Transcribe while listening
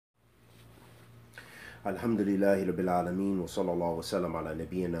Alhamdulillahi Rabbil Alameen wa sallallahu wa sallam ala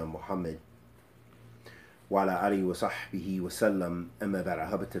nabiyyina Muhammad wa ala alihi wa sahbihi wa sallam amma ba'da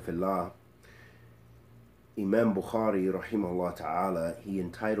habata fillah. Imam Bukhari rahimahullah ta'ala, he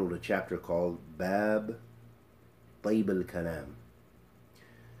entitled a chapter called Bab Taib al-Kalam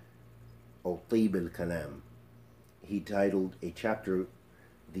or Taib al-Kalam. He titled a chapter,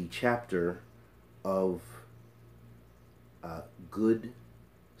 the chapter of good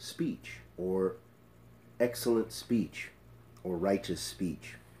speech or excellent speech or righteous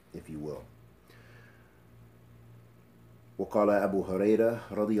speech, if you will. وقال أبو هريرة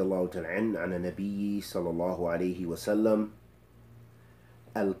رضي الله تعالى عنه عن النبي صلى الله عليه وسلم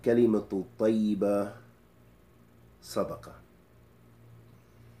الكلمة الطيبة صدقة.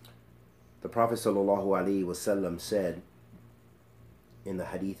 The Prophet صلى الله عليه وسلم said in the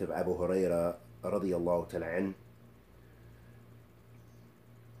hadith of Abu Hurairah رضي الله تعالى عنه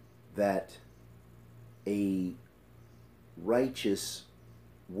that a righteous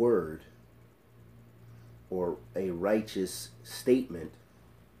word or a righteous statement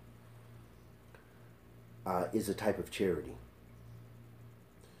is a type of charity.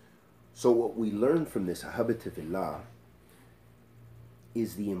 So what we learn from this hadeeth fillah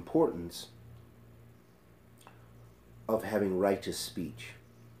is the importance of having righteous speech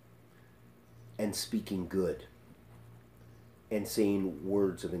and speaking good and saying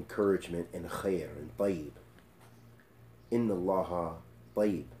words of encouragement and khair and tayyib. Inna Allaha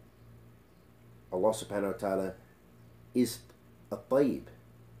tayyib. Allah subhanahu wa ta'ala is a tayyib,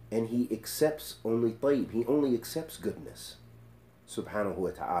 and He accepts only tayyib. He only accepts goodness, subhanahu wa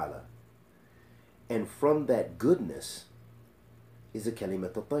ta'ala. And from that goodness is a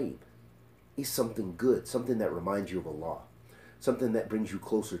kalimat tayyib. Is something good, something that reminds you of Allah, something that brings you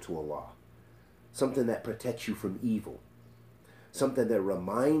closer to Allah, something that protects you from evil, something that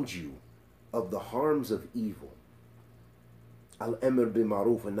reminds you of the harms of evil. Al-amr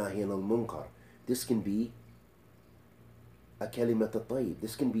bil-ma'ruf wa nahy anil munkar. This can be a kalimat at-tayyib.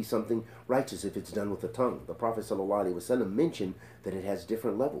 This can be something righteous if it's done with the tongue. The Prophet ﷺ mentioned that it has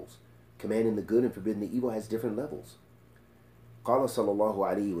different levels. Commanding the good and forbidding the evil has different levels. قال صلى الله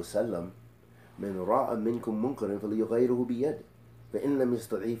عليه وسلم من رأى منكم منكرا فليغيره بيده فإن لم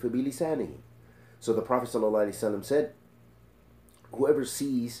يستطع فبلسانه. So the Prophet ﷺ said, whoever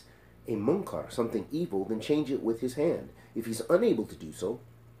sees a munkar, something evil, then change it with his hand. If he's unable to do so,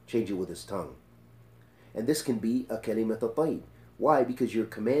 change it with his tongue. And this can be a kalimat at-tayyib. Why? Because you're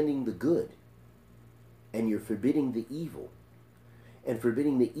commanding the good and you're forbidding the evil. And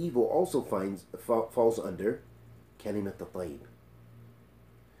forbidding the evil also falls under kalimat at-tayyib.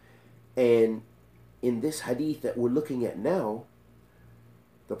 And in this hadith that we're looking at now,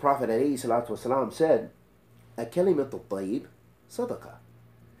 the Prophet ﷺ said, a kalimat at-tayyib sadaqah.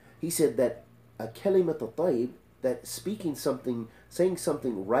 He said that a kalimat at-tayyib, that speaking something, saying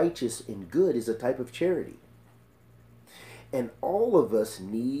something righteous and good, is a type of charity. And all of us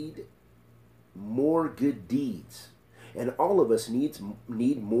need more good deeds. And all of us need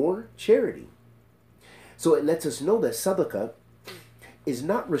more charity. So it lets us know that sadaqah is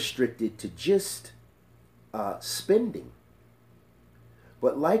not restricted to just spending,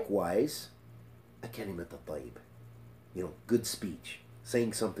 but likewise a kalimat at-tayyib. Good speech,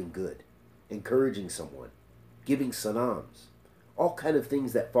 saying something good, encouraging someone, giving salams, all kind of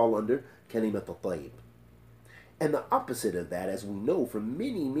things that fall under kalimat at-tayyib. And the opposite of that, as we know from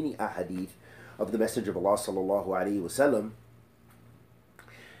many, many ahadith of the Messenger of Allah sallallahu alaihi wasallam,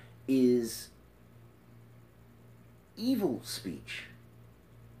 is evil speech,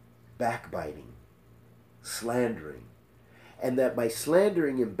 backbiting, slandering. And that by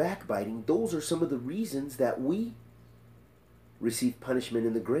slandering and backbiting, those are some of the reasons that we receive punishment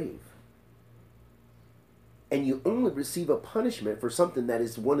in the grave. And you only receive a punishment for something that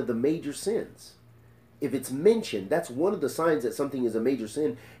is one of the major sins. If it's mentioned, that's one of the signs that something is a major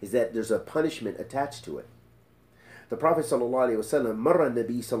sin, is that there's a punishment attached to it. The Prophet sallallahu alaihi wasallam, marra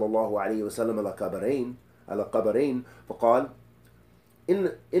nabi sallallahu alaihi wasallam ala qabarain, faqal,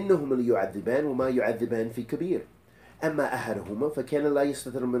 innahum li yu'adhiban wa ma yu'adhiban fi kabir. أما أحدهما فكان لا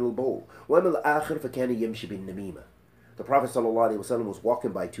يستتر من البول وأما الآخر فكان يمشي بالنميمة. The Prophet ﷺ was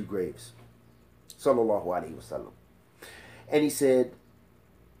walking by two graves, sallallahu alaihi wasallam, and it said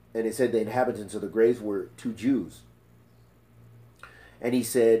the inhabitants of the graves were two Jews, and he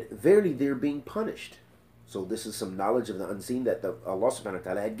said, verily they're being punished. So this is some knowledge of the unseen that Allah subhanahu wa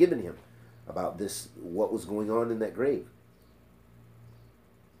ta'ala had given him about this, what was going on in that grave.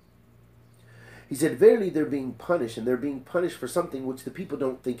 He said, verily they're being punished, and they're being punished for something which the people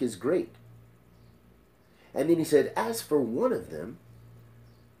don't think is great. And then he said, as for one of them,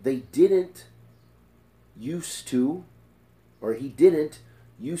 they didn't used to, or he didn't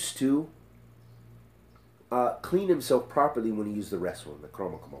used to clean himself properly when he used the restroom, the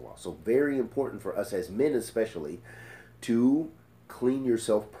akramakumullah. So very important for us as men especially to clean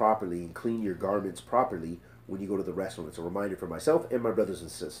yourself properly and clean your garments properly when you go to the restroom. It's a reminder for myself and my brothers and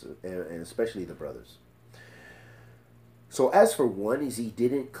sisters, and especially the brothers. So as for one, is he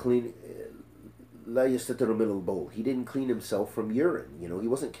didn't clean, la yastatiru min al-bawl. He didn't clean himself from urine. You know, he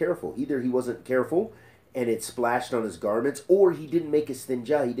wasn't careful. Either he wasn't careful and it splashed on his garments, or he didn't make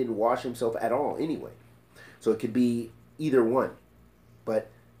istinja. He didn't wash himself at all anyway. So it could be either one. But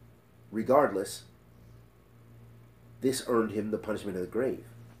regardless, this earned him the punishment of the grave.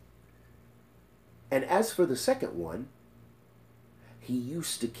 And as for the second one, he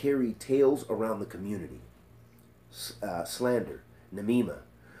used to carry tales around the community. Slander, namima.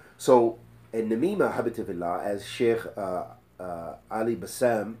 So, and namima, habitabillah, as Sheikh Ali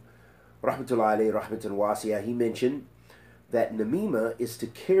Bassam, rahmatullahi alayhi, rahmatan wasiyah, he mentioned that namima is to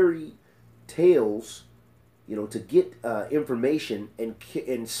carry tales, you know, to get information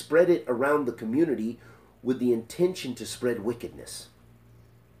and spread it around the community with the intention to spread wickedness.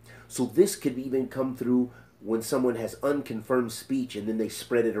 So this could even come through when someone has unconfirmed speech and then they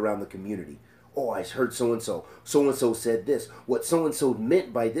spread it around the community. Oh, I heard so-and-so. So-and-so said this. What so-and-so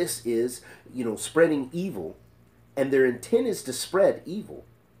meant by this is, you know, spreading evil. And their intent is to spread evil.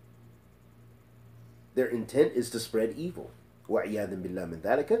 Their intent is to spread evil. وَعِيَاذٍ بِاللَّهِ مِنْ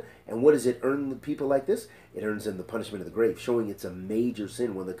ذَلِكَ. And what does it earn the people like this? It earns them the punishment of the grave, showing it's a major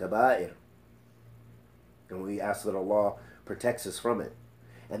sin, one of the kaba'ir. And we ask that Allah protects us from it.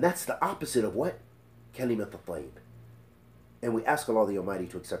 And that's the opposite of what? Kalimat al-tayyib. And we ask Allah the Almighty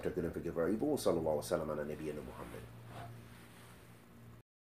to accept our good and forgive our evil. Wa sallallahu wa sallam ala nabiyyina Muhammad.